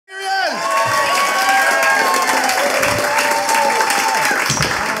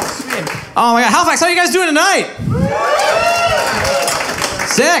Oh my God, Halifax, how are you guys doing tonight?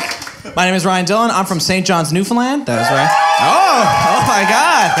 Sick. My name is Ryan Dillon. I'm from St. John's, Newfoundland. That is right. Oh my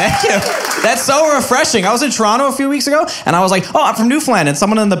God, thank you. That's so refreshing. I was in Toronto a few weeks ago, and I was like, oh, I'm from Newfoundland, and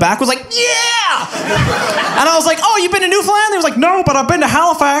someone in the back was like, yeah! And I was like, oh, you've been to Newfoundland? They was like, no, but I've been to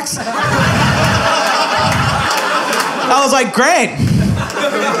Halifax. I was like, great.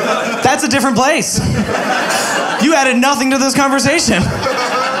 That's a different place. You added nothing to this conversation.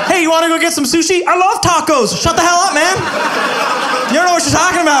 Hey, you want to go get some sushi? I love tacos. Shut the hell up, man. You don't know what you're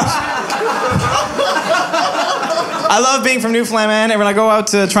talking about. I love being from Newfoundland, man. And when I go out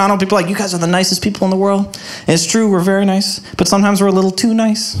to Toronto, people are like, you guys are the nicest people in the world. And it's true, we're very nice. But sometimes we're a little too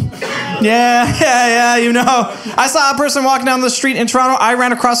nice. Yeah, you know. I saw a person walking down the street in Toronto. I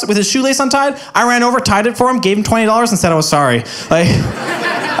ran across it with his shoelace untied. I ran over, tied it for him, gave him $20 and said I was sorry. Like,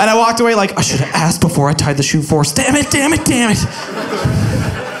 and I walked away like, I should have asked before I tied the shoe force. Damn it.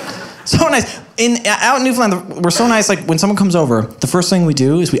 So nice. Out in Newfoundland, we're so nice. Like when someone comes over, the first thing we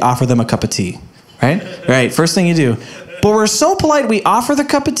do is we offer them a cup of tea. Right? First thing you do. But we're so polite, we offer the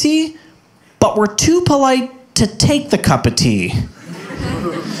cup of tea, but we're too polite to take the cup of tea.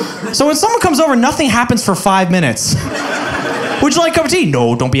 So when someone comes over, nothing happens for 5 minutes. Would you like a cup of tea?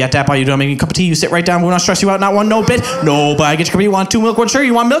 No, don't be at that bar. You don't make me a cup of tea. You sit right down. We'll not stress you out. Not one, no bit. No, but I get your cup of tea. You want 2 milk, 1 sugar?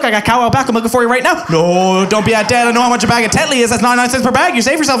 You want milk? I got cow out back. I'm looking for you right now. No, don't be at that. I know how much a bag of Tetley is. That's 99 cents per bag. You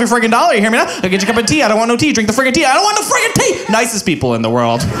save yourself your friggin' $1. You hear me now? I get your cup of tea. I don't want no tea. Drink the friggin' tea. I don't want no friggin' tea. Nicest people in the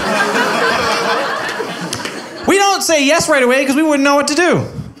world. We don't say yes right away because we wouldn't know what to do.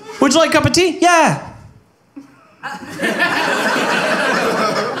 Would you like a cup of tea? Yeah.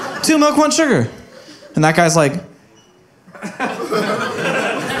 2 milk, 1 sugar. And that guy's like, what?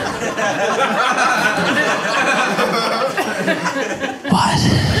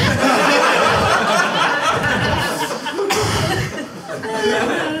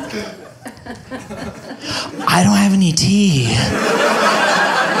 I don't have any tea.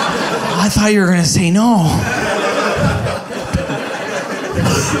 I thought you were gonna say no.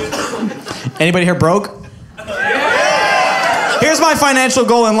 Anybody here broke? Here's my financial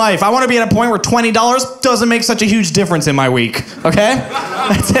goal in life. I want to be at a point where $20 doesn't make such a huge difference in my week, okay?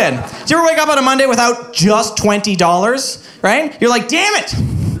 That's it. Do you ever wake up on a Monday without just $20, right? You're like, damn it.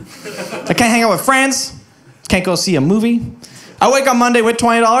 I can't hang out with friends. Can't go see a movie. I wake up Monday with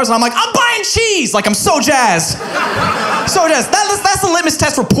 $20 and I'm like, I'm buying cheese. Like, I'm so jazzed. So jazzed. That's the litmus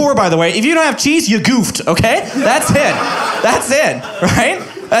test for poor, by the way. If you don't have cheese, you goofed, okay? That's it, right?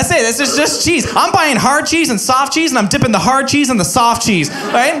 That's it. This is just cheese. I'm buying hard cheese and soft cheese, and I'm dipping the hard cheese in the soft cheese,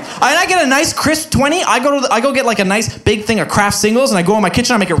 right? And I get a nice crisp 20. I go get like a nice big thing of Kraft Singles, and I go in my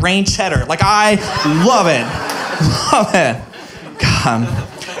kitchen. I make it rain cheddar. Like I love it, love it. God.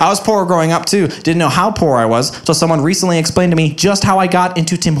 I was poor growing up too. Didn't know how poor I was until someone recently explained to me just how I got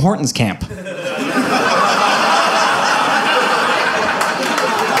into Tim Hortons camp.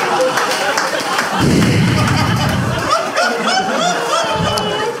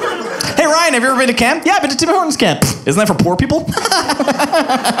 Have you ever been to camp? Yeah, I've been to Tim Hortons camp. Isn't that for poor people?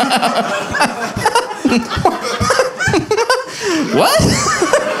 What?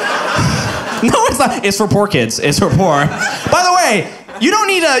 No, it's not. It's for poor kids. It's for poor. By the way, you don't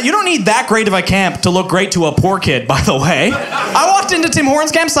need that great of a camp to look great to a poor kid, by the way. I walked into Tim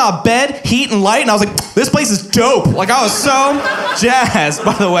Hortons camp, saw a bed, heat, and light, and I was like, this place is dope. Like, I was so jazzed,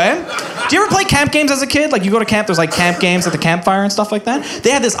 by the way. Do you ever play camp games as a kid? Like, you go to camp, there's like camp games at the campfire and stuff like that. They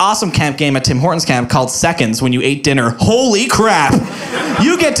had this awesome camp game at Tim Hortons camp called Seconds when you ate dinner. Holy crap.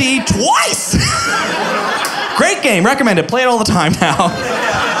 You get to eat twice. Great game, recommend it. Play it all the time now.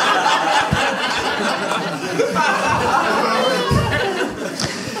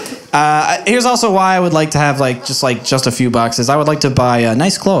 Here's also why I would like to have just a few bucks is I would like to buy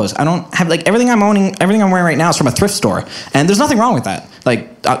nice clothes. I don't have everything I'm wearing right now is from a thrift store, and there's nothing wrong with that.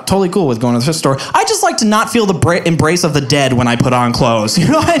 Like, totally cool with going to the thrift store. I just like to not feel the embrace of the dead when I put on clothes. You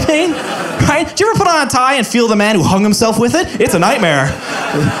know what I mean? Right? Do you ever put on a tie and feel the man who hung himself with it? It's a nightmare.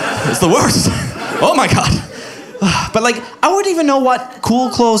 It's the worst. Oh my God. But like, I wouldn't even know what cool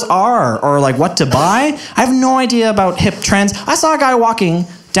clothes are or like what to buy. I have no idea about hip trends. I saw a guy walking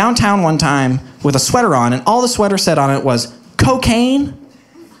downtown one time with a sweater on, and all the sweater said on it was cocaine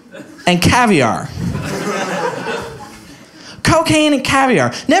and caviar. Cocaine and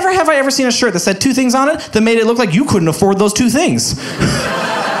caviar. Never have I ever seen a shirt that said 2 things on it that made it look like you couldn't afford those 2 things.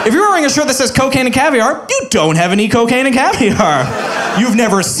 If you're wearing a shirt that says cocaine and caviar, you don't have any cocaine and caviar. You've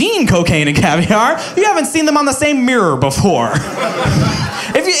never seen cocaine and caviar. You haven't seen them on the same mirror before.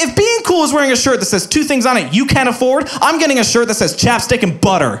 If being cool is wearing a shirt that says 2 things on it you can't afford, I'm getting a shirt that says chapstick and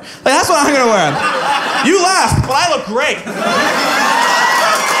butter. Like, that's what I'm gonna wear. You laugh, but I look great.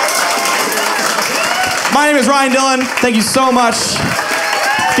 My name is Ryan Dillon. Thank you so much.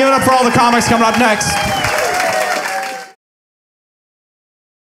 Give it up for all the comics coming up next.